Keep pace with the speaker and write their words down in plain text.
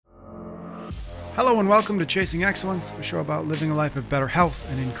Hello and welcome to Chasing Excellence, a show about living a life of better health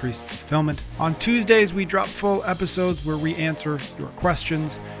and increased fulfillment. On Tuesdays, we drop full episodes where we answer your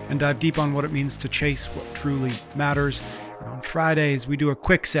questions and dive deep on what it means to chase what truly matters. And on Fridays, we do a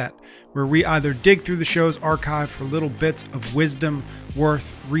quick set where we either dig through the show's archive for little bits of wisdom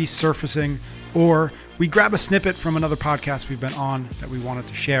worth resurfacing, or we grab a snippet from another podcast we've been on that we wanted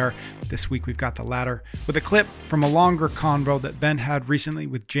to share. This week, we've got the latter with a clip from a longer convo that Ben had recently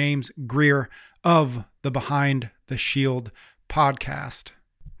with James Greer of the Behind the Shield podcast.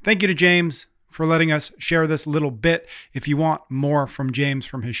 Thank you to James for letting us share this little bit. If you want more from James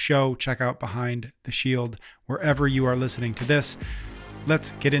from his show, check out Behind the Shield wherever you are listening to this.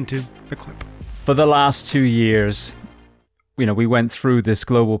 Let's get into the clip. For the last 2 years, we went through this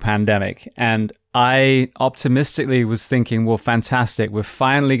global pandemic, and I optimistically was thinking, well, fantastic. We're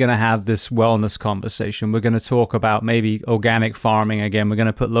finally going to have this wellness conversation. We're going to talk about maybe organic farming again. We're going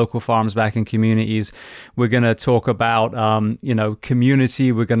to put local farms back in communities. We're going to talk about,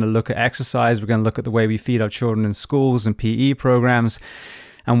 community. We're going to look at exercise. We're going to look at the way we feed our children in schools and PE programs.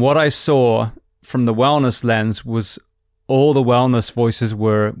 And what I saw from the wellness lens was all the wellness voices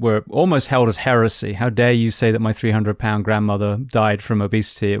were almost held as heresy. How dare you say that my 300-pound grandmother died from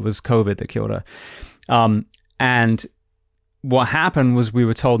obesity? It was COVID that killed her. And what happened was we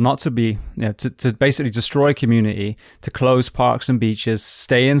were told not to be, to basically destroy community, to close parks and beaches,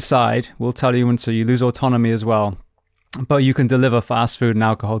 stay inside. We'll tell you until you lose autonomy as well. But you can deliver fast food and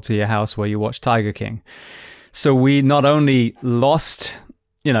alcohol to your house where you watch Tiger King. So we not only lost...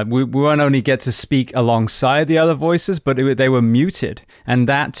 we won't only get to speak alongside the other voices, but they were muted. And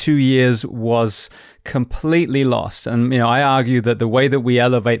that 2 years was completely lost. And, I argue that the way that we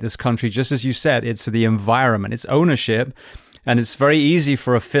elevate this country, just as you said, it's the environment, it's ownership. And it's very easy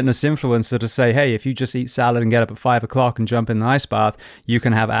for a fitness influencer to say, hey, if you just eat salad and get up at 5 o'clock and jump in an ice bath, you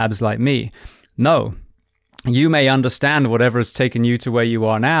can have abs like me. No. You may understand whatever has taken you to where you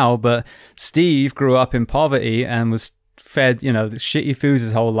are now, but Steve grew up in poverty and was fed, the shitty foods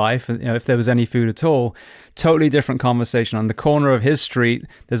his whole life, and if there was any food at all. Totally different conversation. On the corner of his street,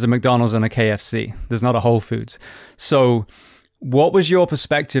 there's a McDonald's and a KFC. There's not a Whole Foods. So what was your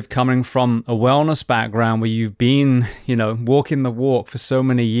perspective coming from a wellness background where you've been, walking the walk for so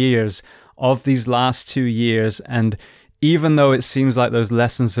many years of these last 2 years? And even though it seems like those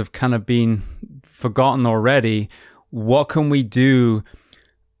lessons have kind of been forgotten already, what can we do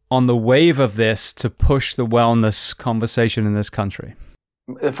on the wave of this to push the wellness conversation in this country?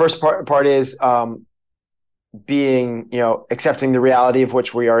 The first part is being, accepting the reality of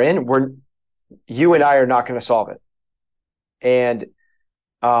which we are in. You and I are not going to solve it. And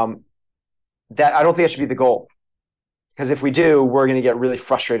that I don't think that should be the goal. Because if we do, we're going to get really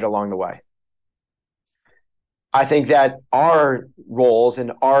frustrated along the way. I think that our roles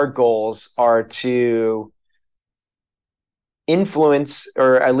and our goals are to influence,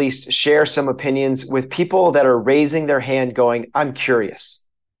 or at least share some opinions with people that are raising their hand going, I'm curious.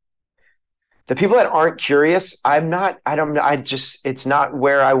 The people that aren't curious, it's not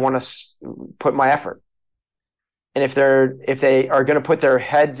where I want to put my effort. And if they are going to put their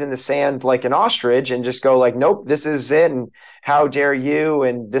heads in the sand like an ostrich and just go like, nope, this is it, and how dare you,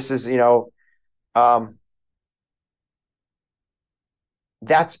 and this is,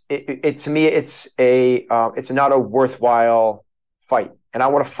 that's it. To me, it's not a worthwhile fight, and I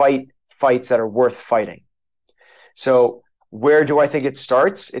want to fight fights that are worth fighting. So where do I think it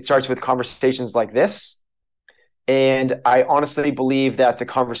starts? It starts with conversations like this, and I honestly believe that the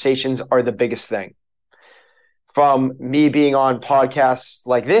conversations are the biggest thing. From me being on podcasts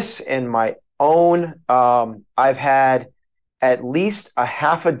like this and my own, I've had at least a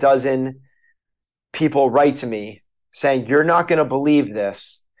half a dozen people write to me saying, you're not going to believe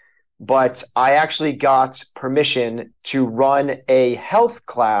this, but I actually got permission to run a health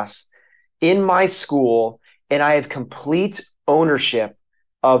class in my school, and I have complete ownership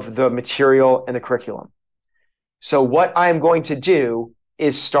of the material and the curriculum. So what I'm going to do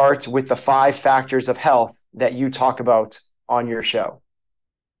is start with the 5 factors of health that you talk about on your show.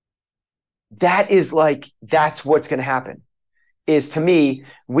 That's what's going to happen. Is, to me,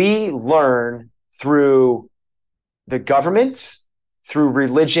 we learn through the government, through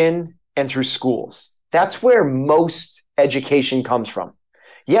religion, and through schools. That's where most education comes from.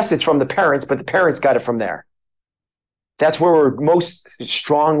 Yes, it's from the parents, but the parents got it from there. That's where we're most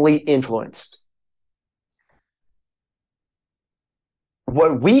strongly influenced.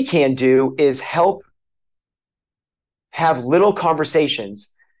 What we can do is help have little conversations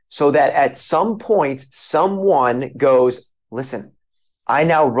so that at some point, someone goes, listen, I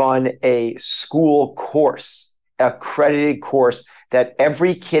now run a school course accredited course that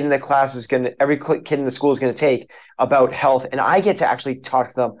every kid in the class is every kid in the school is going to take about health. And I get to actually talk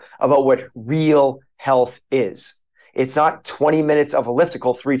to them about what real health is. It's not 20 minutes of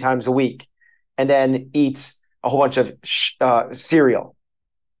elliptical 3 times a week and then eat a whole bunch of cereal.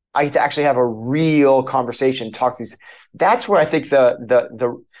 I get to actually have a real conversation, talk to these. That's where I think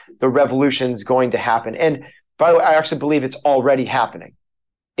the revolution's going to happen. And by the way, I actually believe it's already happening.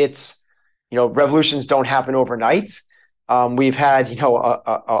 It's, revolutions don't happen overnight. We've had,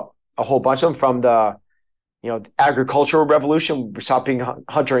 a whole bunch of them from the, agricultural revolution. We stopped being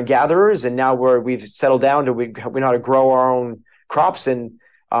hunter and gatherers, and now we've settled down to we know how to grow our own crops and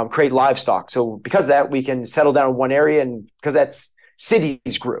create livestock. So because of that, we can settle down in one area, and because that's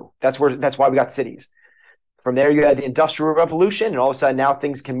cities grew. That's why we got cities. From there, you had the Industrial Revolution, and all of a sudden now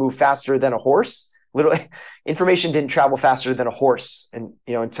things can move faster than a horse. Literally, information didn't travel faster than a horse, and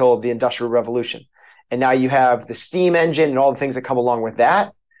until the Industrial Revolution. And now you have the steam engine and all the things that come along with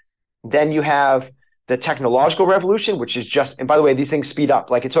that. Then you have the technological revolution, which is and by the way, these things speed up.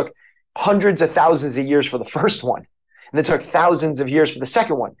 Like it took hundreds of thousands of years for the first one, and then it took thousands of years for the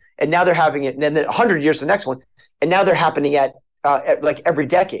second one. And now they're having it, and then 100 years for the next one. And now they're happening at like every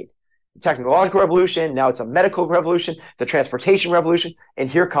decade. The technological revolution, now it's a medical revolution, the transportation revolution, and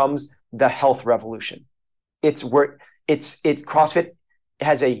here comes the health revolution. CrossFit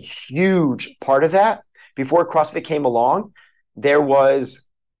has a huge part of that. Before CrossFit came along,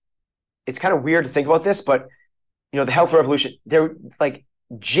 it's kind of weird to think about this, but the health revolution, there like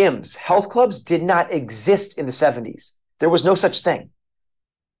gyms, health clubs did not exist in the 70s. There was no such thing.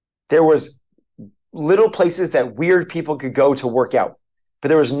 There was little places that weird people could go to work out, but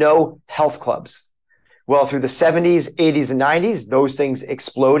there was no health clubs. Well, through the 70s, 80s, and 90s, those things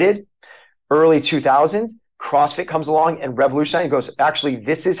exploded. Early 2000s, CrossFit comes along and revolutionizes and goes, actually,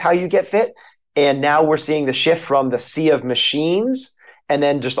 this is how you get fit. And now we're seeing the shift from the sea of machines and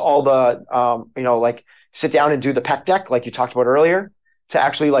then just all the, like sit down and do the pec deck, like you talked about earlier, to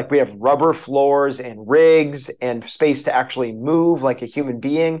actually like we have rubber floors and rigs and space to actually move like a human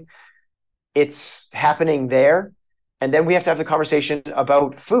being. It's happening there. And then we have to have the conversation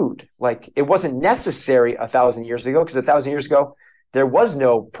about food. Like it wasn't necessary 1,000 years ago, because 1,000 years ago, there was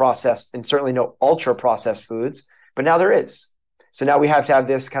no processed and certainly no ultra processed foods, but now there is. So now we have to have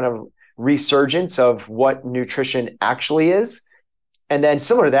this kind of resurgence of what nutrition actually is. And then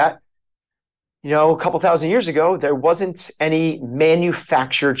similar to that, a couple thousand years ago, there wasn't any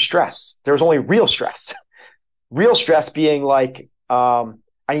manufactured stress. There was only real stress. Real stress being like, I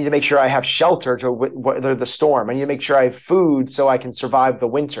need to make sure I have shelter to weather the storm. I need to make sure I have food so I can survive the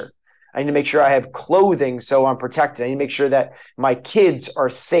winter. I need to make sure I have clothing so I'm protected. I need to make sure that my kids are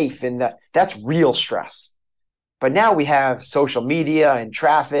safe, and that's real stress. But now we have social media and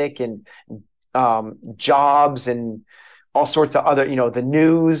traffic and jobs and all sorts of other, the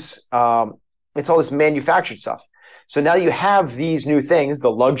news. It's all this manufactured stuff. So now you have these new things,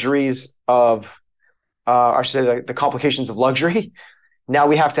 the luxuries of, I should say the complications of luxury. Now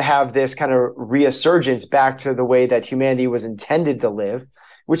we have to have this kind of resurgence back to the way that humanity was intended to live,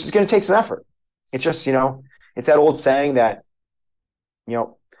 which is going to take some effort. It's just, it's that old saying that,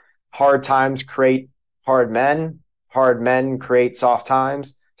 hard times create hard men create soft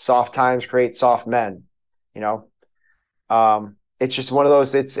times create soft men. It's just one of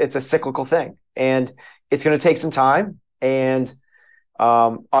those, it's a cyclical thing, and it's going to take some time. And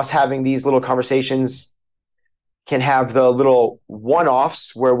us having these little conversations can have the little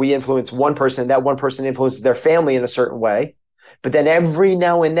one-offs where we influence one person, that one person influences their family in a certain way. But then every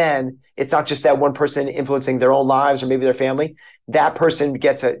now and then, it's not just that one person influencing their own lives or maybe their family. That person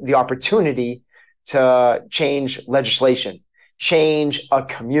gets the opportunity to change legislation, change a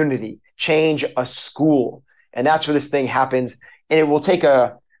community, change a school. And that's where this thing happens. And it will take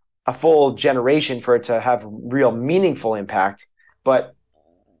a full generation for it to have real meaningful impact, but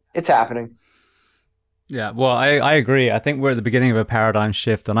it's happening. Yeah, well, I agree. I think we're at the beginning of a paradigm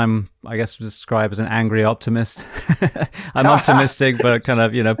shift, and I'm, I guess, described as an angry optimist. I'm optimistic, but kind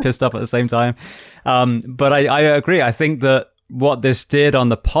of, pissed off at the same time. But I agree. I think that what this did on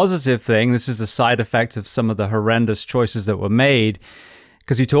the positive thing, this is the side effect of some of the horrendous choices that were made,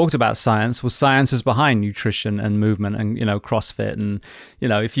 because you talked about science. Well, science is behind nutrition and movement and, CrossFit. And,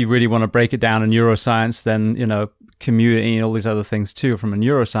 if you really want to break it down in neuroscience, then, community and all these other things too, from a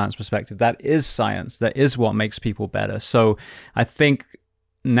neuroscience perspective, that is science. That is what makes people better. So I think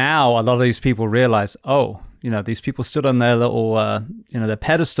now a lot of these people realize, these people stood on their little, their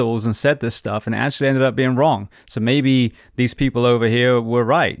pedestals and said this stuff, and it actually ended up being wrong. So maybe these people over here were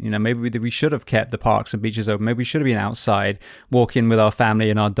right. Maybe we should have kept the parks and beaches open. Maybe we should have been outside walking with our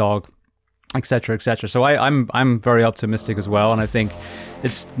family and our dog. et cetera, et cetera. So I'm very optimistic as well. And I think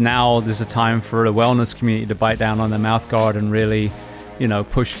there's a time for the wellness community to bite down on their mouth guard and really,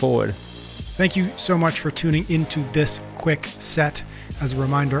 push forward. Thank you so much for tuning into this quick set. As a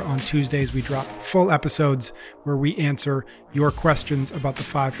reminder, on Tuesdays, we drop full episodes where we answer your questions about the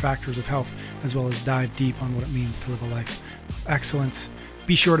 5 factors of health, as well as dive deep on what it means to live a life of excellence.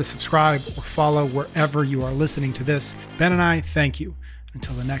 Be sure to subscribe or follow wherever you are listening to this. Ben and I thank you.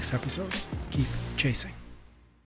 Until the next episode, keep chasing.